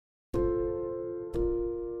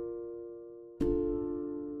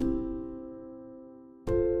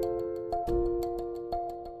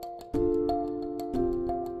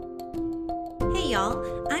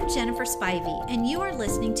y'all. I'm Jennifer Spivey, and you are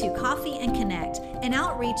listening to Coffee and Connect, an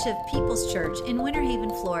outreach of People's Church in Winter Haven,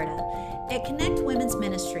 Florida. At Connect Women's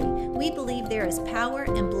Ministry, we believe there is power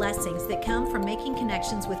and blessings that come from making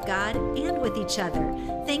connections with God and with each other.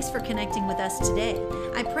 Thanks for connecting with us today.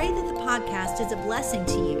 I pray that the podcast is a blessing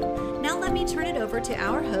to you. Now let me turn it over to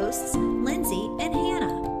our hosts, Lindsay and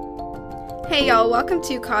Hannah. Hey y'all, welcome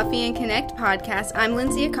to Coffee and Connect podcast. I'm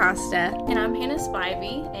Lindsay Acosta. And I'm Hannah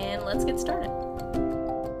Spivey, and let's get started.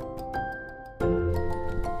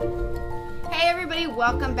 Hey everybody,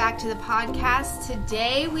 welcome back to the podcast.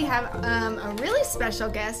 Today we have a really special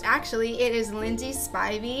guest. Actually, it is Lindsay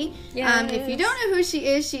Spivey. If you don't know who she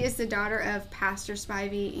is the daughter of Pastor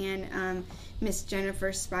Spivey and Miss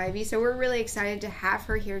Jennifer Spivey. So we're really excited to have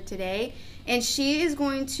her here today. And she is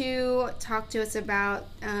going to talk to us about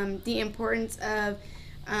the importance of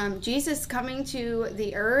Jesus coming to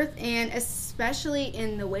the earth, and especially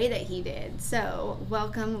in the way that he did. So,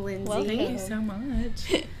 welcome, Lindsay. Welcome. Thank you so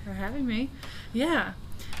much for having me. Yeah.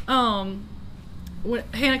 When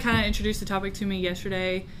Hannah kind of introduced the topic to me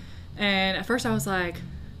yesterday, and at first I was like,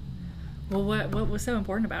 well, what was so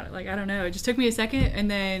important about it? Like, I don't know. It just took me a second, and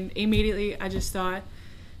then immediately I just thought,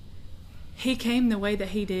 he came the way that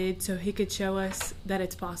he did so he could show us that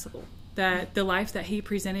it's possible. That the life that he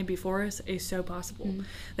presented before us is so possible. Mm-hmm.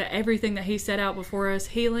 That everything that he set out before us,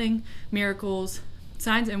 healing, miracles,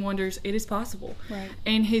 signs and wonders, it is possible. Right.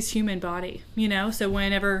 In his human body, you know? So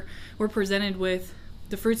whenever we're presented with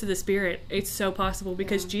the fruits of the Spirit, it's so possible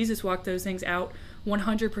because Jesus walked those things out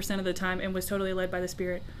 100% of the time and was totally led by the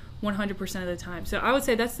Spirit 100% of the time. So I would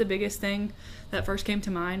say that's the biggest thing that first came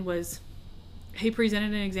to mind was he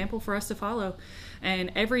presented an example for us to follow.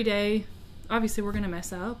 And every day, obviously, we're going to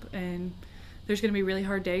mess up, and there's going to be really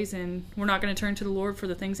hard days, and we're not going to turn to the Lord for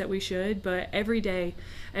the things that we should. But every day,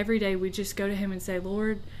 we just go to him and say,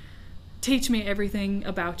 Lord, teach me everything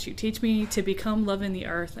about you. Teach me to become love in the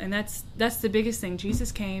earth. And that's the biggest thing.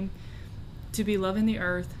 Jesus came to be love in the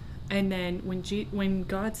earth. And then when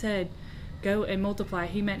God said, go and multiply,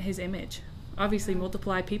 he meant his image. Obviously,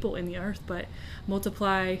 multiply people in the earth, but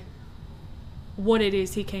multiply what it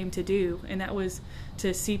is he came to do, and that was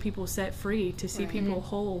to see people set free, to see people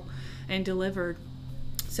whole and delivered.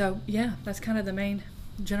 So yeah, that's kind of the main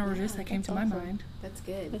general gist that came to my mind. That's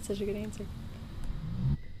good. That's such a good answer.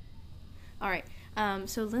 All right.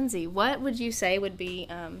 So Lindsay, what would you say would be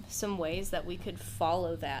some ways that we could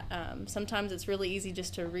follow that? Sometimes it's really easy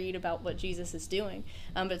just to read about what Jesus is doing,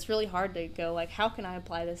 but it's really hard to go like, how can I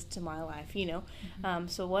apply this to my life, you know? Mm-hmm.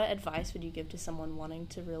 So what advice would you give to someone wanting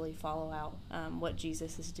to really follow out what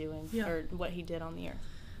Jesus is doing or what he did on the earth?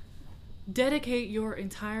 Dedicate your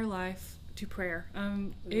entire life to prayer.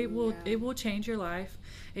 It will change your life.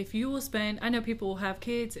 If you will spend, I know people will have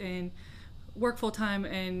kids and work full time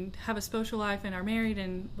and have a social life and are married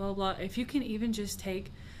and blah, blah, blah. If you can even just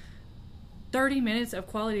take 30 minutes of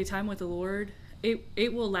quality time with the Lord,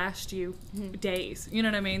 it will last you days. You know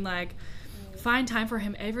what I mean? Like, find time for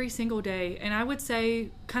him every single day. And I would say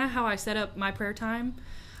kind of how I set up my prayer time,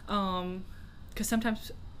 because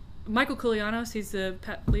sometimes Michael Koulianos, he's the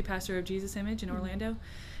lead pastor of Jesus Image in Orlando.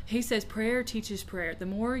 He says prayer teaches prayer. The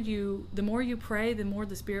more you pray, the more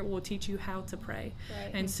the Spirit will teach you how to pray.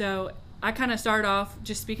 Right. And so I kind of start off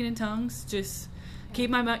just speaking in tongues. Just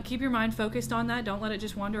keep your mind focused on that. Don't let it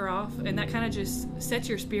just wander off. And that kind of just sets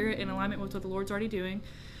your spirit in alignment with what the Lord's already doing.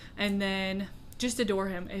 And then just adore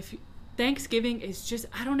him. If Thanksgiving is just,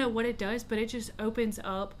 I don't know what it does, but it just opens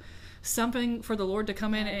up something for the Lord to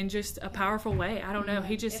come in just a powerful way. I don't know.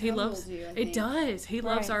 He loves you, it does. He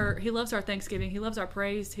loves our Thanksgiving. He loves our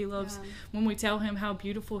praise. He loves when we tell him how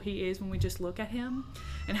beautiful he is, when we just look at him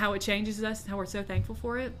and how it changes us and how we're so thankful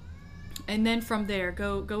for it. And then from there,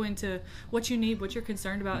 go into what you need, what you're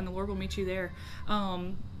concerned about, and the Lord will meet you there.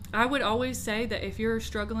 I would always say that if you're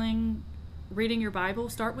struggling reading your Bible,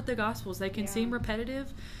 start with the Gospels. They can seem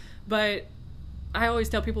repetitive, but I always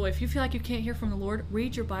tell people, if you feel like you can't hear from the Lord,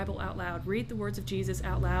 read your Bible out loud. Read the words of Jesus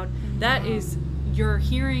out loud. That is, you're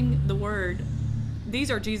hearing the Word.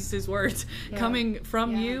 These are Jesus' words coming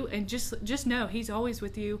from you, and just know he's always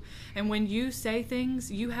with you. And when you say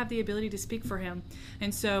things, you have the ability to speak for him.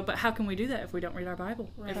 And so, but how can we do that if we don't read our Bible?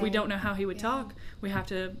 Right. If we don't know how he would talk, we have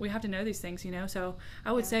to know these things, you know. So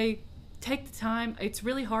I would say take the time. It's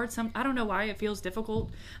really hard. I don't know why it feels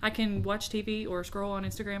difficult. I can watch TV or scroll on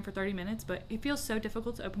Instagram for 30 minutes, but it feels so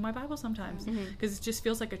difficult to open my Bible sometimes because it just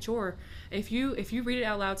feels like a chore. If you read it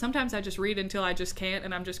out loud, sometimes I just read until I just can't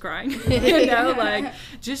and I'm just crying. Like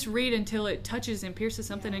just read until it touches and pierces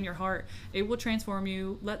something in your heart. It will transform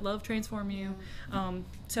you. Let love transform you.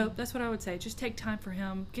 So that's what I would say. Just take time for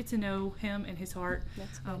him. Get to know him and his heart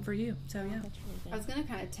for you. So yeah. I was going to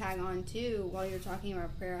kind of tag on too while you're talking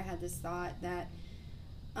about prayer. I had this thought that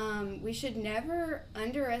we should never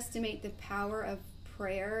underestimate the power of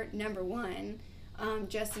prayer, number one,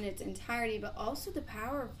 just in its entirety, but also the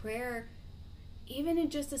power of prayer even in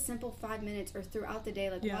just a simple 5 minutes or throughout the day,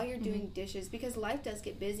 like while you're doing dishes, because life does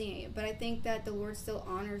get busy. But I think that the Lord still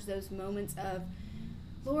honors those moments of,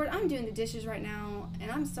 Lord, I'm doing the dishes right now,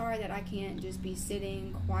 and I'm sorry that I can't just be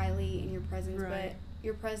sitting quietly in your presence, but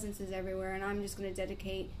your presence is everywhere, and I'm just going to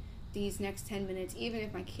dedicate these next 10 minutes, even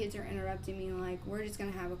if my kids are interrupting me, like, we're just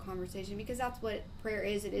going to have a conversation, because that's what prayer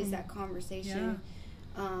is. It is that conversation,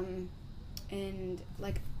 and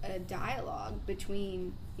like a dialogue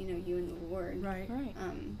between, you and the Lord. Right.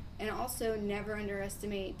 And also never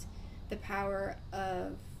underestimate the power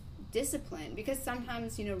of discipline, because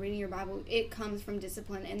sometimes, reading your Bible, it comes from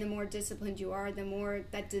discipline, and the more disciplined you are, the more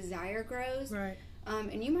that desire grows. Right.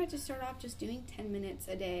 And you might just start off just doing 10 minutes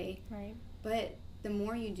a day. Right. But the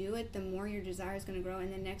more you do it, the more your desire is going to grow,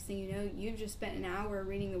 and the next thing you know, you've just spent an hour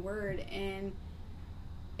reading the Word, and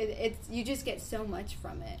it's you just get so much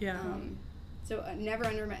from it. Yeah. So never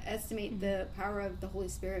underestimate the power of the Holy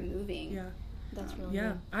Spirit moving. Yeah. That's really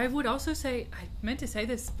good. I would also say, I meant to say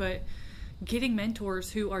this, but getting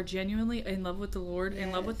mentors who are genuinely in love with the Lord,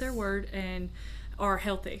 in love with their Word, and are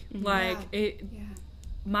healthy.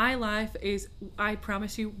 My life is, I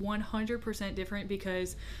promise you, 100% different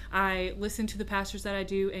because I listen to the pastors that I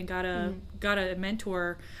do and got a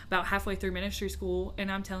mentor about halfway through ministry school,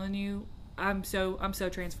 and I'm telling you, I'm so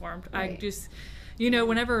transformed. Right. I just,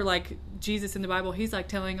 whenever like Jesus in the Bible, he's like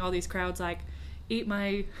telling all these crowds like, eat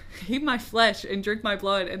my flesh and drink my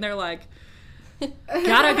blood, and they're like,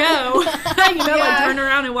 gotta go, like turn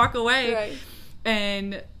around and walk away. Right.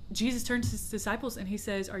 And Jesus turns to his disciples and he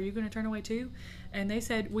says, are you going to turn away too? And they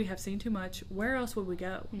said, we have seen too much. Where else would we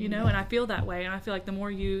go? And I feel that way. And I feel like the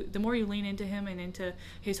more you lean into him and into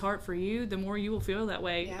his heart for you, the more you will feel that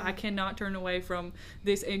way. Yeah. I cannot turn away from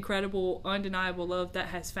this incredible, undeniable love that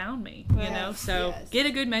has found me, So get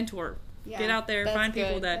a good mentor. Yeah. Get out there, find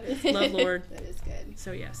people that love Lord. That is good.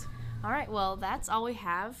 So yes. All right, well, that's all we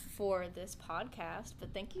have for this podcast.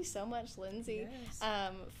 But thank you so much, Lindsay,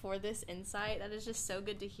 for this insight. That is just so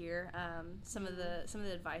good to hear. Some of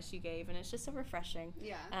the advice you gave, and it's just so refreshing.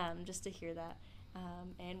 Yeah. Just to hear that.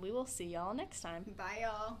 And we will see y'all next time. Bye,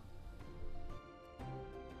 y'all.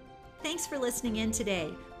 Thanks for listening in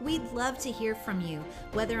today. We'd love to hear from you,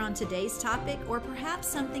 whether on today's topic or perhaps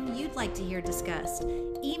something you'd like to hear discussed.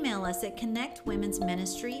 Email us at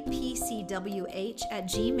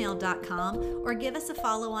connectwomen'sministry@gmail.com or give us a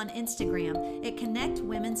follow on Instagram at Connect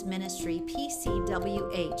Women's Ministry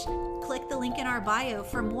PCWH. Click the link in our bio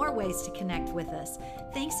for more ways to connect with us.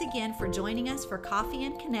 Thanks again for joining us for Coffee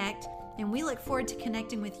and Connect, and we look forward to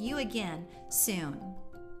connecting with you again soon.